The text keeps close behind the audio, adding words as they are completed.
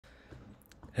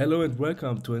Hello and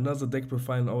welcome to another deck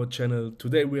profile on our channel.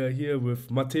 Today we are here with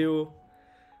Matteo.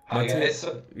 Hi Matteo,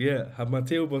 guys.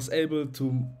 Matteo was able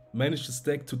to manage this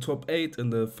deck to top 8 in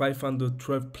the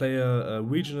 512 player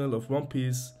regional of One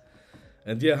Piece.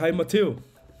 And yeah, hi Matteo.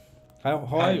 How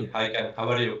are you? Hi Ken. How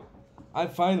are you? I'm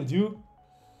fine, and you?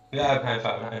 Yeah, I'm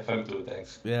fine. I'm fine too.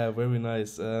 Thanks. Yeah, very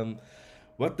nice.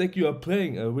 What deck you are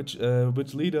playing? Which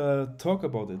leader talk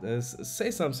about it?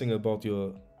 Say something about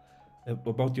your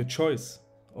choice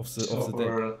of So the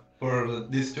deck. for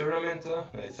this tournament,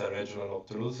 it's a regional of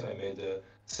Toulouse. I made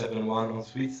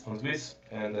 7-1 on Swiss,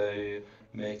 and I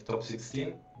make top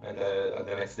 16. And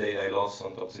the next day I lost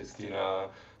on top 16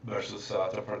 versus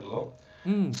Trafalgar.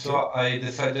 Okay. So I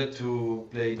decided to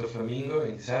play Doflamingo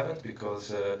in this event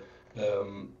because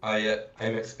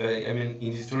I mean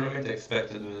in this tournament I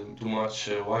expected too much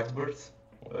whitebirds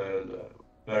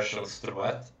versions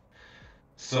throughout.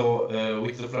 So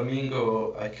with the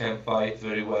Flamingo, I can fight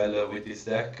very well with this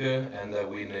deck, and I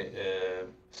win.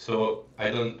 So I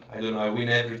don't know. I win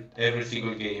every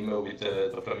single game with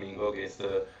the Flamingo against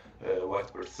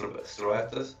Whitebird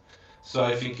Stroatas. So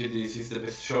I think this is the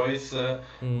best choice.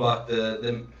 Mm, But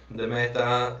the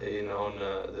meta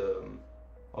the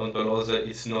on Toulouse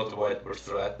it's not Whitebird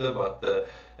Strata, but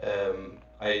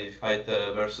I fight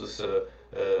versus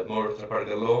more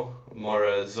Trapargalo,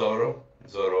 more Zoro.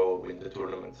 Zoro win the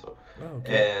tournament. So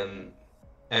okay. and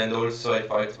and also I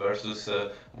fight versus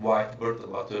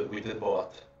Whitebird, but with the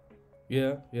bot.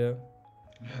 Yeah.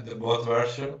 The bot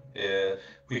version.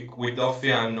 With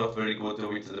Doffy, I'm not very good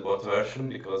with the bot version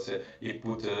because it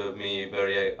put me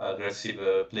very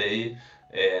aggressive play,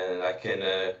 and I can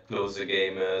close the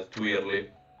game too early.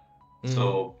 Mm,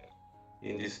 So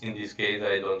in this case,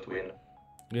 I don't win.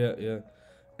 yeah.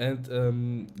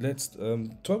 And let's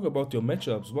talk about your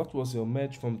matchups. What was your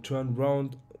match from turn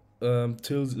round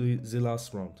till the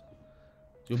last round?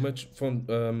 Your match from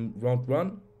round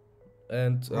one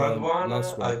and Round one,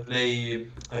 last round.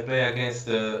 I play against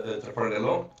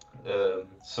Trafalgar.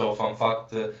 So fun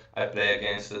fact, I play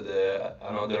against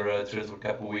another Treasure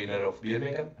Cup winner of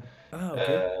Birmingham.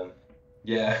 Okay. Um,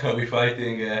 yeah, we're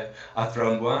fighting at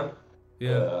round one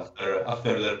Yeah.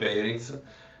 after their pairings.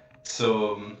 So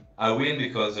I win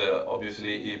because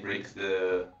obviously he breaks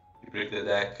the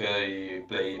deck. He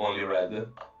play only red,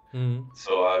 Mm,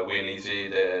 so I win easy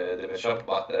the matchup.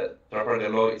 But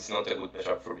Trafalgar is not a good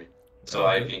matchup for me. So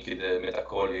I okay. think the meta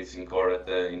call is incorrect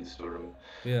in this tournament.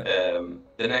 Yeah.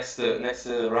 The next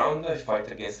round I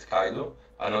fight against Kaido,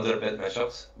 another bad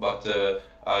matchups, but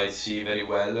I see very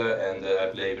well and I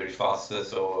play very fast,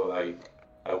 so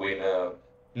I win.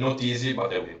 Not easy,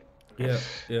 but I win.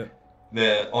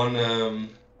 Yeah. On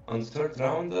the third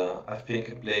round, I think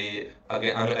I play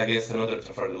against another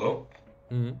Trafalgar.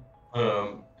 Mm,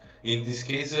 Um, in this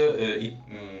case,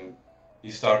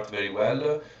 he start very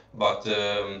well, but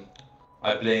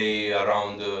I play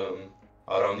around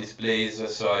this place,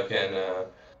 so I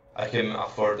can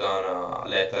afford an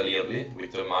lethal early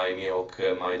with my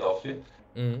Mihawk, my Doffy.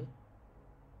 mm,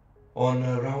 On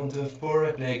round four,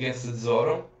 I play against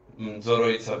Zoro. Zoro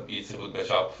it's a good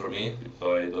matchup for me,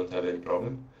 so I don't have any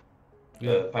problem.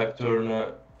 yeah. Pipe turn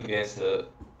against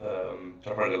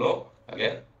Trafalgar Law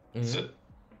again. It's Mm,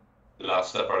 the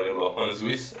last Trafalgar Law on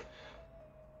Swiss.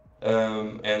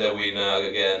 And I win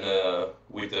again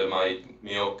with my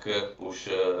Mihawk push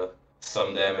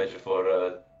some damage for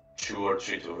 2 or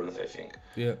 3 turns, I think.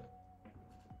 yeah.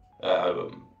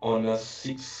 On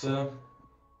six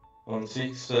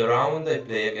round, I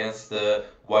play against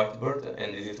Whitebird,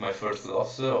 and this is my first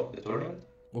loss of the tournament.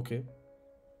 Okay.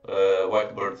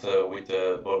 Whitebird with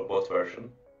both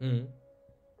version. Mm,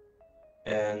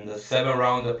 And the 7th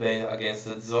round, I play against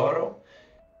Zoro,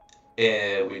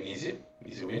 win easy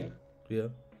win. yeah.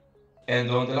 And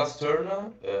on the last turn,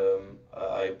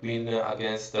 I win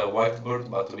against Whitebird,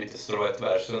 but with the Strowet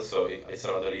version, so it's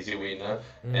another easy win. Mm,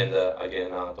 And again,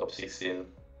 top 16.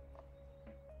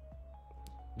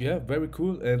 yeah. Very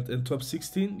cool. And in top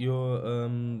 16, you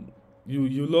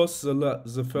lost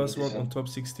the first round on Listen, top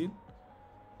 16.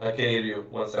 I can hear you.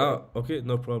 1 second. Okay.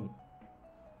 No problem.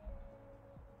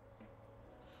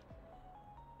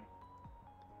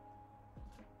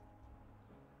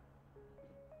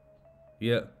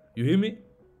 Yeah. You hear me?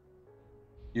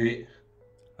 You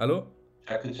Hello?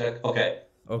 check. Okay, Okay.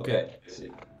 okay. I see.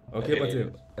 I Okay, can hear Matteo.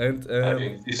 you. And I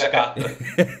think it's a cut.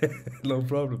 no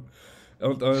problem.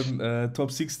 And on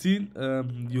top 16,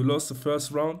 you lost the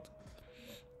first round.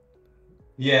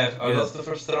 Yeah, I Yeah. lost the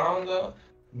first round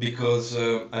because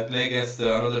I play against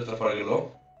another Trafalgar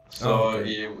Law. So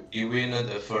Okay. he win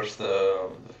the first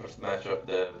match of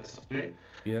the best of three.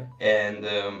 Yeah. And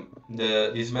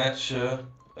this match,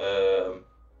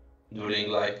 during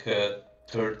like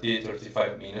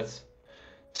 30-35 minutes.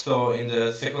 So in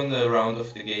the second round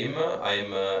of the game,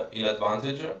 I'm in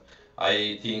advantage.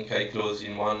 I think I close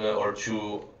in one or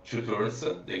two turns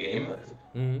the game.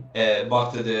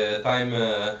 But the time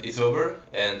is over,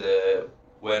 and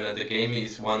when the game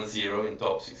is 1-0 in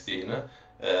top 16,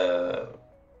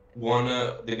 won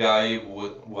the guy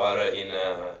who are in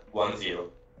 1-0.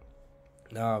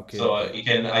 Ah, okay. So okay.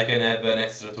 I can have an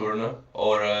extra turn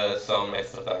or some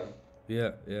extra time.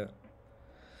 Yeah, yeah.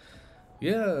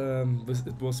 Yeah,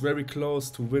 it was very close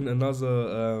to win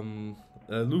another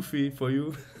Luffy for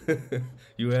you.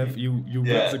 You win the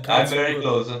Yeah, I'm very Karlsruhe.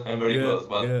 close. I'm very Yeah, close,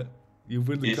 but yeah. You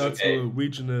win the it's okay. Karlsruhe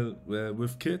regional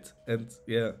with Kid, and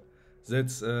yeah,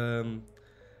 that's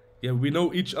yeah. We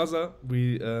know each other.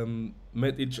 We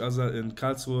met each other in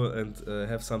Karlsruhe and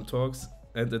have some talks,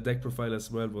 and the deck profile as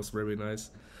well was very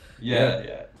nice. Yeah,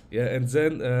 yeah. Yeah. And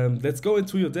then let's go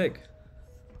into your deck.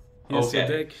 Here's your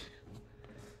Okay. deck.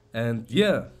 And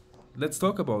yeah, let's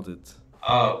talk about it.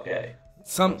 Okay.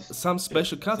 Some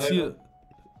special cards So, here.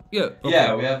 Yeah. Okay.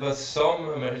 yeah, we have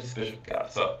some very special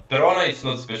cards. So Perona is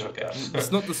not special cards.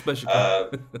 It's not the special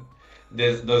card.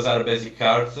 Those are basic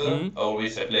cards. Mhm.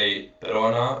 Always I play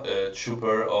Perona,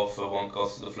 Trooper of one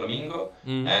cost Doflamingo,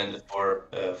 and for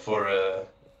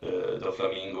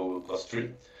Doflamingo cost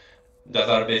 3. That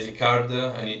are basic card.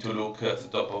 I need to look at the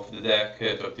top of the deck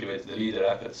to activate the leader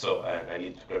effect, so I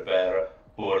need to prepare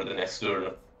for the next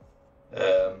turn.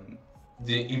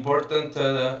 The important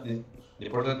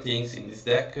things in this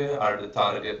deck are the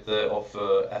target of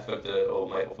effect of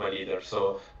my leader.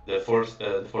 So the four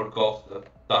cost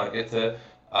target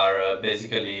are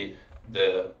basically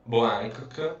the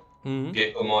Bohancock,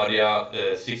 Gecko Moria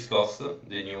 6 cost,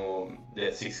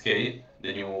 the 6k,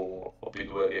 the new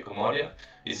OP2 Gecko Moria.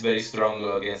 Is very strong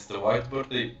against the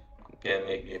Whitebird. It can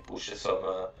make me push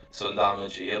some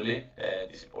damage early.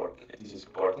 This is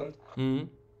important.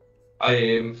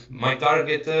 My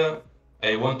target.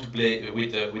 I want to play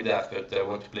with effort. I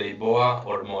want to play Boa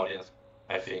or Moria.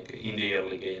 I think in the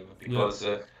early game because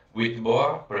with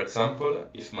Boa, for example,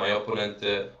 if my opponent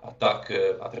attack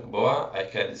Boa, I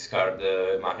can discard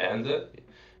my hand.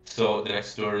 So the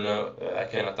next turn I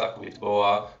can attack with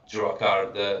Boa, draw a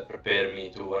card, prepare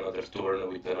me to another turn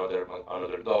with another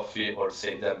Doffy, or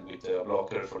save them with a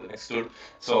blocker for the next turn.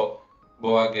 So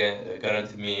Boa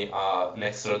guaranteed me an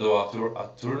extra Doa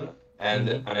turn and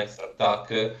an extra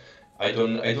attack. I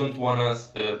don't wanna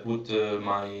put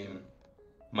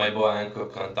my Boa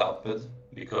Hancock untapped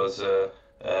because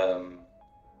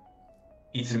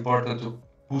it's important to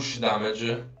push damage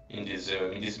in this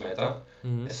meta.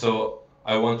 So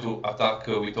I want to attack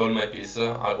with all my pieces.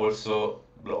 I also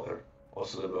the blocker.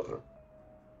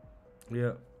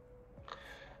 Yeah.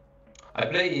 I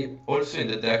play also in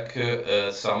the deck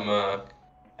some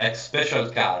special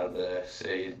card.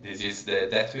 Say this is the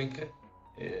Deathwing,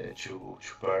 two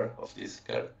pair of this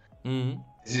card.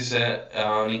 This is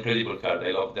an incredible card.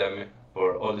 I love them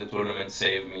for all the tournaments.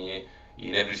 Save me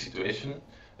in every situation.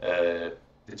 The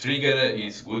trigger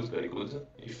is good, very good.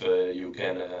 If you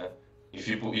can. If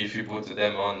you put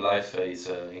them on life, it's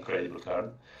an incredible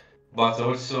card. But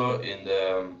also in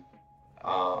the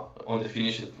on the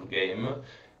finished game,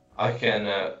 I can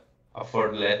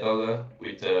afford lethal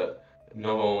with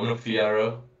no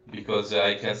fear because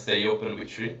I can stay open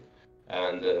with 3,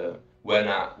 and when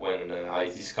I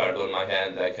discard on my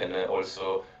hand, I can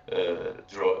also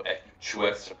draw 2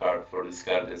 extra cards for this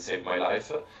card and save my life,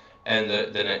 and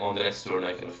then on the next turn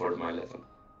I can afford my lethal.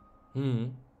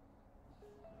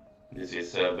 This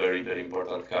is a very, very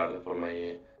important card for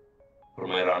my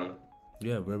run.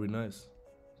 Yeah, very nice.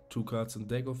 2 cards in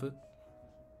deck of it.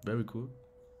 Very cool.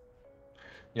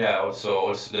 Yeah,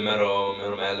 also the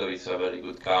Mero is a very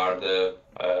good card.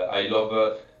 I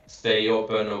love stay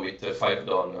open with 5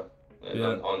 Dawn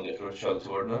on the crucial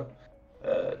turn.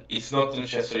 It's not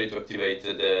necessary to activate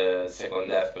the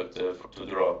second effort to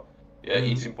draw. Yeah,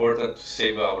 it's important to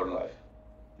save our life.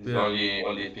 It's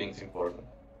only things important.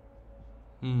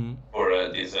 For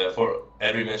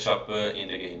every matchup in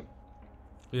the game.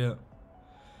 Yeah.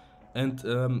 And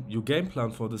your game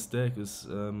plan for this deck is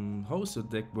how is your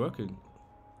deck working?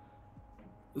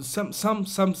 Some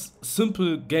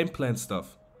simple game plan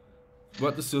stuff.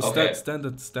 What is your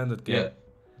standard game?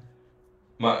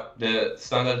 Yeah. The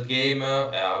standard game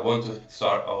I want to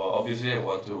start. Obviously, I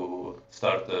want to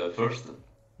start first.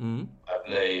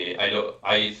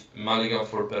 I mulligan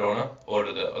for Perona or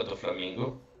the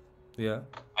Doflamingo. Yeah.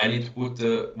 I need to put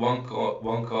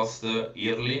one cost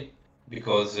early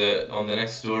because on the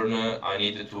next turn I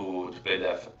need to play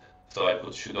the effect. So I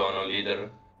put Shudon on leader,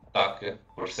 attack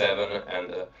for 7,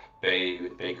 and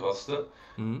pay cost,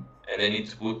 Mhm. and I need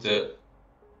to put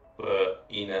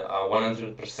in a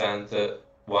 100%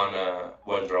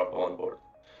 one drop on board.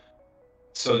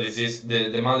 So this is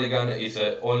the mulligan is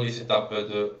only set up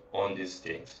on these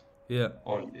things, Yeah.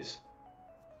 on this.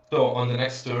 So on the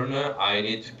next turn, I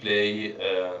need to play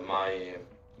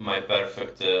my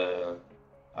perfect.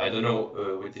 I don't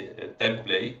know with the tempo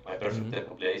play, my perfect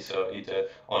tempo play. So it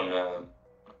on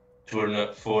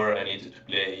turn 4, I need to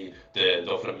play the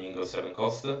Doflamingo 7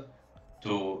 cost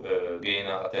to gain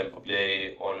a tempo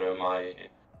play on my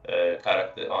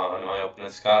character, on my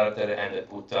opponent's character, and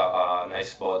put a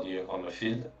nice body on my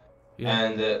field. Yeah.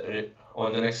 And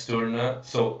on the next turn,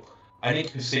 so I need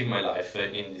to save my life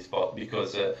in this spot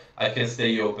because I can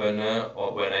stay open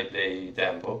when I play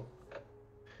tempo.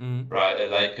 Right,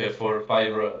 like for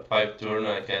five turn,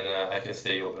 I can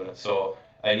stay open. So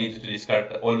I need to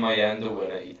discard all my hand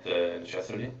when I hit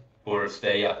necessarily, or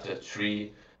stay at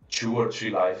 2 or 3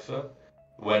 life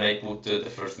when I put the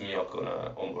first Miok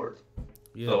on board.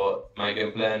 Yeah. So my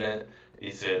game plan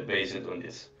is based on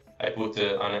this. I put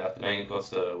at 9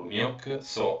 cost Miok,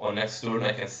 so on next turn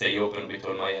I can stay open with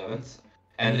all my events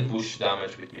and push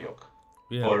damage with Miok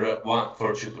Yeah.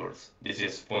 for 2 turns. This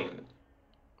is fundamental.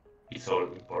 It's all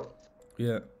important.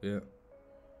 Yeah. Yeah.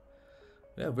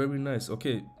 Yeah. Very nice.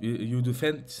 Okay, you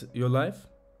defend your life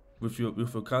with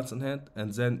your cards in hand,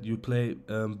 and then you play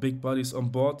big bodies on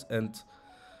board and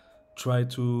try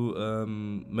to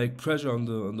make pressure on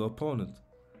the opponent.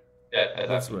 Yeah, exactly.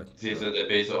 That's right. This is the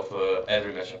base of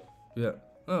every matchup. Yeah.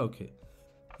 Oh, okay.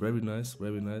 Very nice.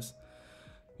 Very nice.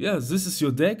 Yeah, this is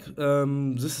your deck.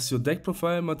 This is your deck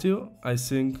profile, Matteo. I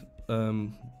think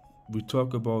we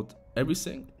talk about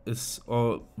everything.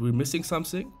 Or we're missing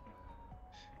something?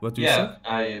 What do you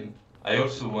think? I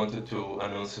also wanted to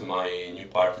announce my new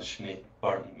partnership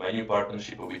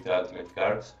with Ultimate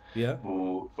Cards, Yeah.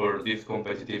 who for this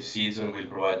competitive season will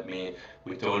provide me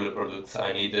with all the products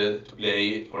I needed to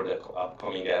play for the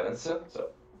upcoming events. So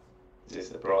this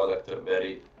is the product, a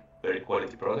very, very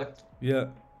quality product. Yeah.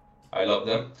 I love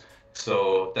them.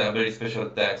 So very special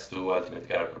thanks to Ultimate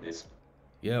Card for this.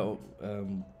 Yeah,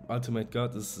 Ultimate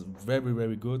Guard is very,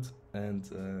 very good,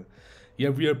 and yeah,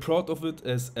 we are proud of it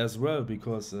as well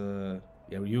because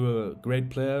yeah, you're a great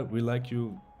player. We like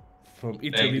you from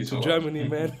Italy you to so Germany,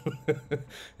 man.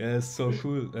 Yeah, it's so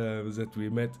cool that we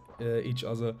met each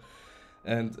other,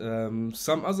 and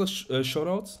some other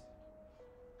shoutouts.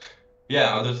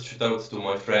 Yeah, other shoutouts to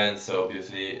my friends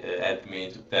obviously helped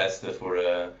me to test for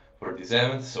this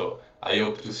event. So I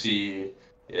hope to see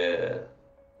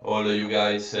all of you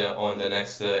guys on the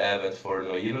next event for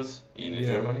Noheroes in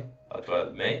Germany at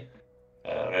 12 May.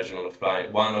 Regional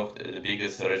flying, one of the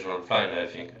biggest regional flying, I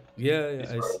think.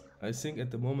 Yeah, I think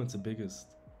at the moment it's the biggest.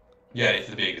 Yeah, it's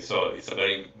the biggest. So it's a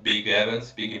very big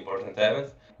event, big important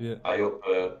event. Yeah. I hope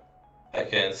I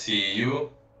can see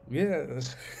you. Yeah,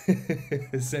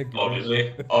 thank you.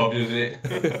 Obviously.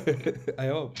 I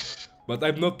hope, but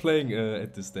I'm not playing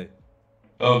at this day.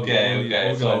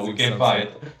 Okay. So we can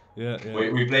fight. Yeah.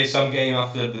 We play some game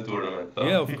after the tournament.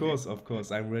 Yeah, of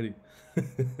course, I'm ready.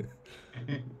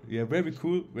 Yeah, very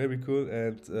cool,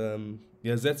 and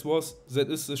yeah, that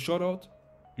is a shout out.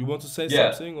 You want to say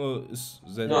something, or is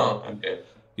that? No, I'm okay.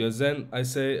 Yeah, then I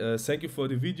say thank you for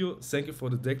the video, thank you for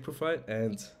the deck profile,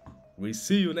 and we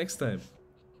see you next time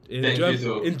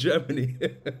in Germany.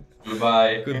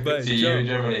 Goodbye. Goodbye. See you in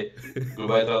Germany.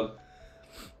 Goodbye, all.